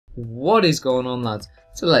What is going on, lads?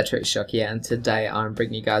 It's Electric Shock here, and today I'm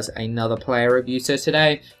bringing you guys another player review. So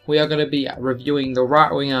today we are going to be reviewing the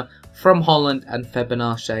right winger from Holland and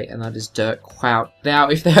Febinache, and that is Durk Kuyt. Now,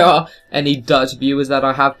 if there are any Dutch viewers that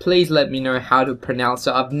I have, please let me know how to pronounce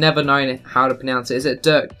it. I've never known how to pronounce it. Is it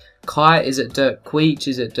Durk Kuyt? Is it Durk Kuyt?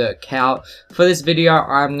 Is it Durk Kuyt? For this video,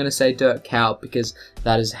 I'm going to say Durk Kuyt because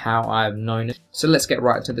that is how I've known it. So let's get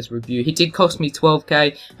right into this review. He did cost me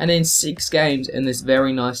 12k, and in 6 games in this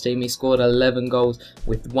very nice team, he scored 11 goals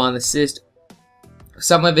with 1 assist.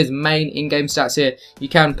 Some of his main in-game stats here, you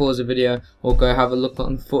can pause the video or go have a look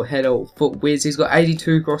on Foot Header or Foot Whiz. He's got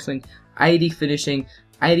 82 crossing, 80 finishing,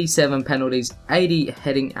 87 penalties, 80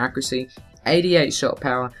 heading accuracy, 88 shot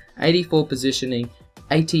power, 84 positioning,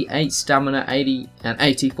 88 stamina, 80 and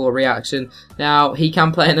 84 reaction. Now, he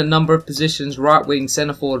can play in a number of positions: right wing,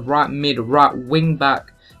 centre forward, right mid, right wing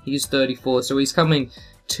back. He's 34, so he's coming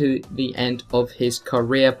to the end of his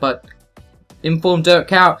career. But informed Durk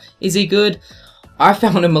Kuyt, is he good? I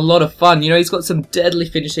found him a lot of fun. You know, he's got some deadly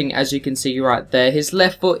finishing, as you can see right there. His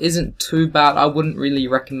left foot isn't too bad. I wouldn't really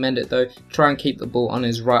recommend it though. Try and keep the ball on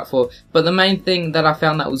his right foot. But the main thing that I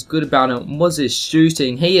found that was good about him was his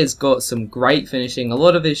shooting. He has got some great finishing. A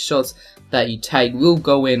lot of his shots that you take will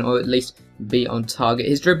go in, or at least be on target.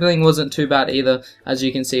 His dribbling wasn't too bad either, as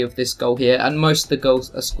you can see with this goal here, and most of the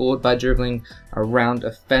goals are scored by dribbling around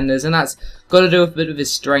offenders, and that's got to do with a bit of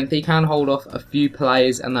his strength. He can hold off a few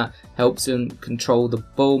players, and that helps him control the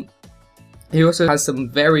ball. He also has some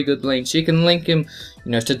very good links. You can link him,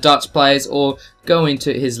 you know, to Dutch players, or go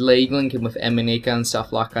into his league, link him with Eminica and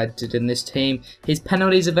stuff like I did in this team. His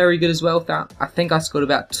penalties are very good as well. I think I scored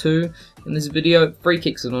about 2 in this video. Free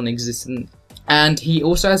kicks are non-existent. And he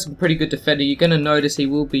also has some pretty good defending. You're going to notice he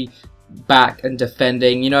will be back and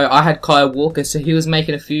defending. You know, I had Kyle Walker, so he was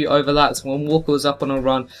making a few overlaps. When Walker was up on a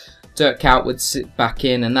run, Durk Kuyt would sit back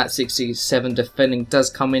in, and that 67 defending does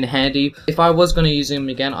come in handy. If I was going to use him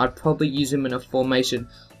again, I'd probably use him in a formation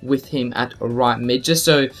with him at a right mid, just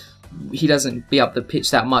so he doesn't be up the pitch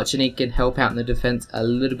that much and he can help out in the defence a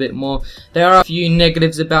little bit more. There are a few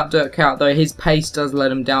negatives about Durk Kuyt though. His pace does let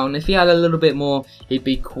him down. If he had a little bit more, he'd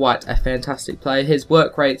be quite a fantastic player. His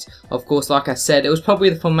work rates, of course, like I said, it was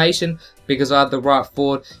probably the formation because I had the right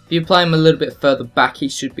forward. If you play him a little bit further back, he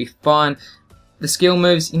should be fine. The skill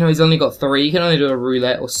moves, you know, he's only got 3. He can only do a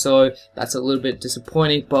roulette or so. That's a little bit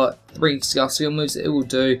disappointing, but 3 skill moves, it will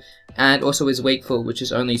do. And also his weak foot, which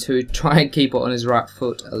is only 2. Try and keep it on his right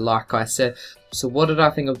foot, like I said. So what did I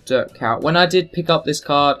think of Durk Kuyt? When I did pick up this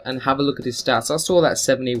card and have a look at his stats, I saw that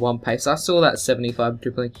 71 pace, I saw that 75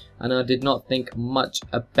 dribbling, and I did not think much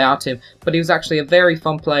about him. But he was actually a very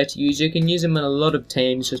fun player to use. You can use him in a lot of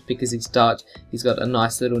teams just because he's Dutch. He's got a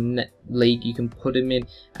nice little net league you can put him in.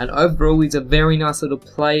 And overall, he's a very nice little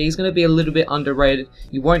player. He's going to be a little bit underrated.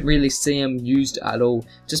 You won't really see him used at all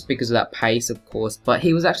just because of that pace, of course. But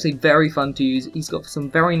he was actually very fun to use. He's got some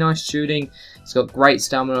very nice shooting. He's got great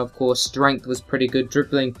stamina, of course. Strength was pretty good.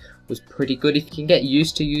 Dribbling was pretty good. If you can get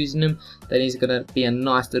used to using him, then he's going to be a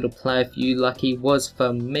nice little player for you, like he was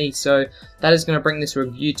for me. So that is going to bring this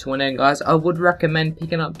review to an end, guys. I would recommend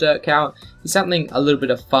picking up Durk Kuyt. He's something a little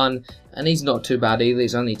bit of fun, and he's not too bad either.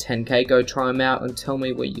 He's only 10k. Go try him out and tell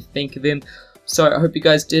me what you think of him. So I hope you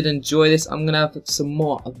guys did enjoy this. I'm going to have some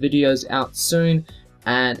more videos out soon,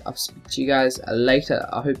 and I'll speak to you guys later.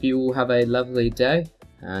 I hope you all have a lovely day,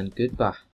 and goodbye.